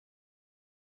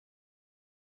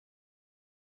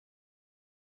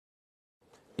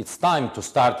it's time to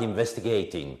start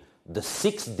investigating the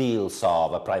 6 deals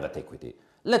of private equity.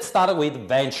 Let's start with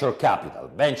venture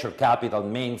capital. Venture capital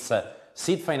means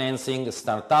seed financing,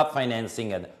 startup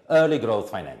financing, and early growth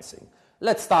financing.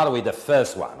 Let's start with the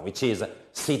first one, which is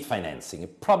seed financing.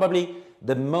 Probably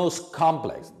the most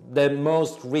complex, the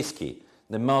most risky,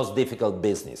 the most difficult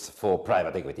business for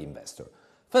private equity investor.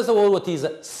 First of all, what is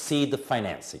seed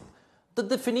financing? The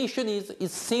definition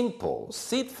is simple.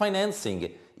 Seed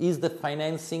financing is the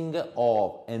financing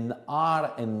of an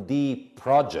R&D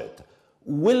project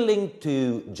willing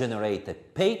to generate a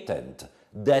patent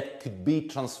that could be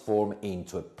transformed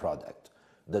into a product.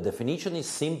 The definition is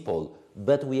simple,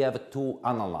 but we have to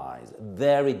analyze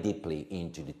very deeply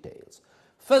into details.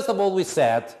 First of all, we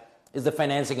said is the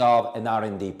financing of an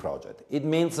R&D project. It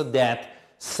means that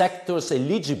sectors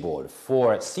eligible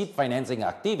for seed financing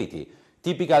activity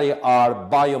typically are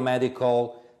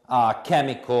biomedical,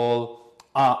 chemical,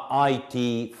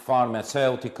 IT,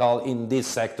 pharmaceutical. In this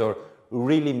sector,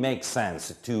 really makes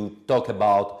sense to talk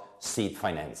about seed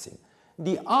financing.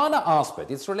 The other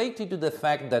aspect is related to the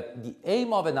fact that the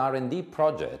aim of an R&D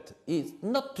project is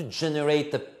not to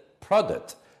generate a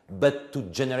product, but to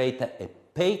generate a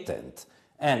patent,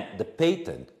 and the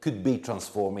patent could be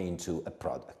transformed into a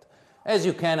product. As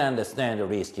you can understand, the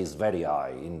risk is very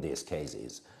high in these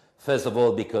cases. First of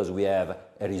all, because we have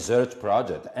a research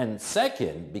project, and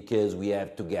second, because we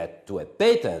have to get to a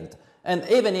patent, and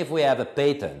even if we have a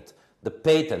patent, the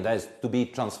patent has to be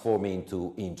transformed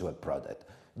into a product.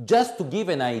 Just to give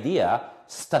an idea,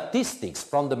 statistics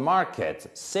from the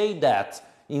market say that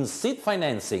in seed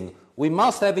financing, we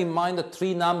must have in mind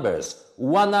 3 numbers,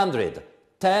 100,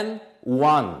 10,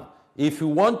 1. If you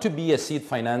want to be a seed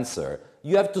financer,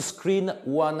 you have to screen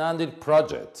 100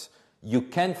 projects. You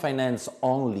can finance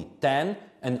only 10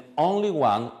 and only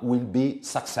 1 will be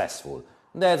successful.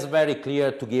 That's very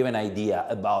clear to give an idea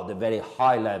about the very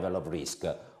high level of risk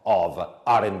of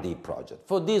R&D project.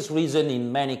 For this reason,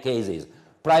 in many cases,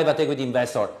 private equity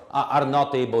investors are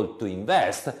not able to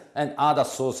invest, and other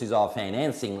sources of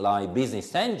financing like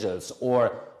business angels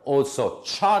or also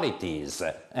charities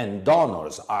and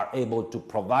donors are able to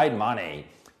provide money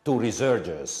to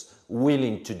researchers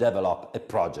willing to develop a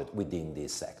project within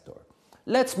this sector.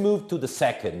 Let's move to the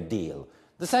second deal.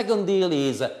 The second deal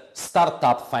is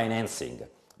startup financing.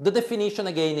 The definition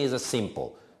again is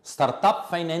simple. Startup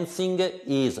financing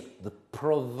is the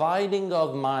providing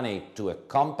of money to a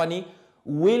company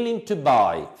willing to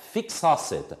buy fixed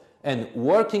asset and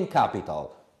working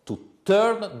capital to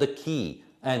turn the key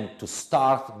and to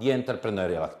start the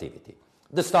entrepreneurial activity.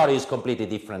 The story is completely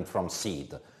different from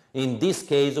seed. In this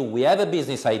case, we have a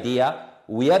business idea,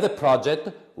 we have a project,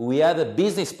 we have a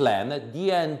business plan.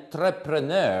 The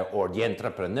entrepreneur or the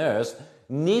entrepreneurs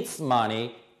needs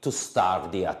money to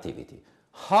start the activity.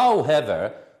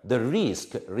 However, the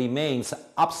risk remains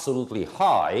absolutely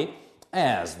high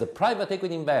as the private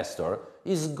equity investor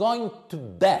is going to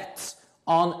bet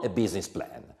on a business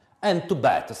plan. And to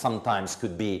bet sometimes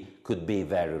could be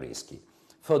very risky.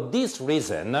 For this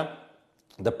reason,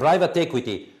 the private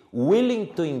equity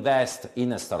willing to invest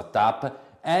in a startup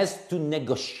has to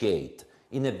negotiate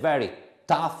in a very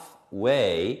tough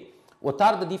way what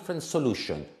are the different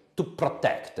solutions to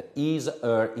protect his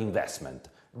or her investment.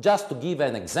 Just to give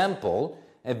an example,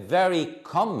 a very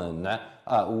common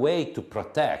way to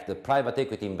protect the private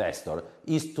equity investor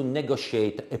is to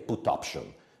negotiate a put option.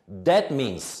 That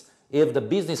means if the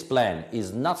business plan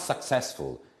is not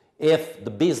successful, if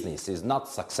the business is not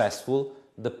successful,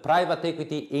 the private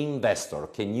equity investor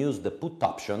can use the put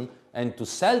option and to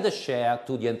sell the share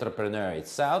to the entrepreneur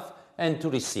itself and to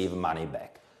receive money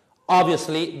back.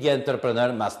 Obviously, the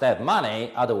entrepreneur must have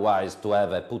money, otherwise to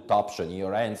have a put option in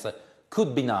your hands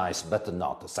could be nice but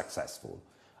not successful.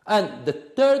 And the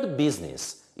third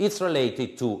business is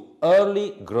related to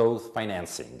early growth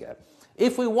financing.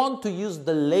 If we want to use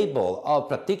the label of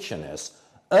practitioners,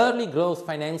 early growth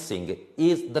financing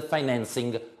is the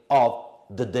financing of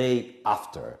the day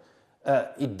after.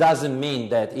 It doesn't mean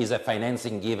that it's a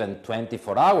financing given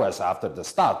 24 hours after the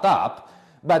startup,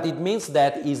 but it means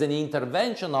that it's an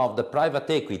intervention of the private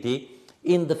equity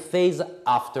in the phase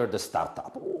after the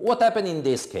startup. What happened in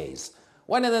this case?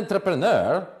 When an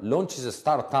entrepreneur launches a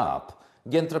startup,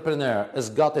 the entrepreneur has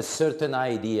got a certain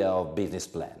idea of business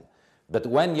plan. But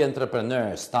when the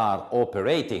entrepreneur starts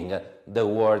operating, the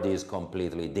world is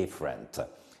completely different.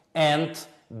 And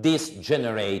this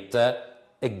generates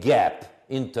a gap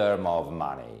in terms of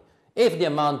money. If the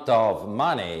amount of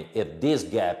money, if this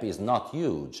gap is not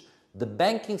huge, the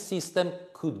banking system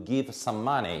could give some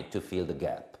money to fill the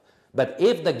gap. But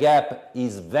if the gap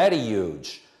is very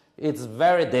huge, it's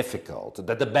very difficult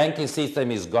that the banking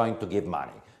system is going to give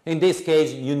money. In this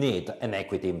case, you need an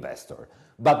equity investor.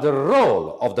 But the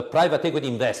role of the private equity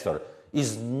investor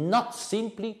is not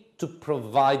simply to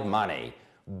provide money,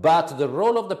 but the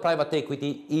role of the private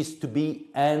equity is to be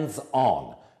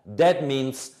hands-on. That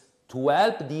means to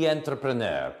help the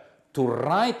entrepreneur to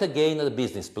write again the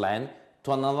business plan,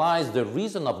 to analyze the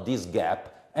reason of this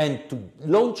gap, and to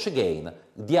launch again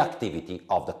the activity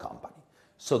of the company.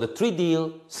 So the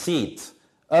 3D, seed,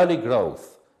 early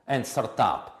growth, and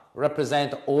startup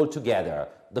represent altogether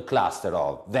the cluster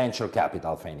of venture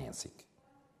capital financing.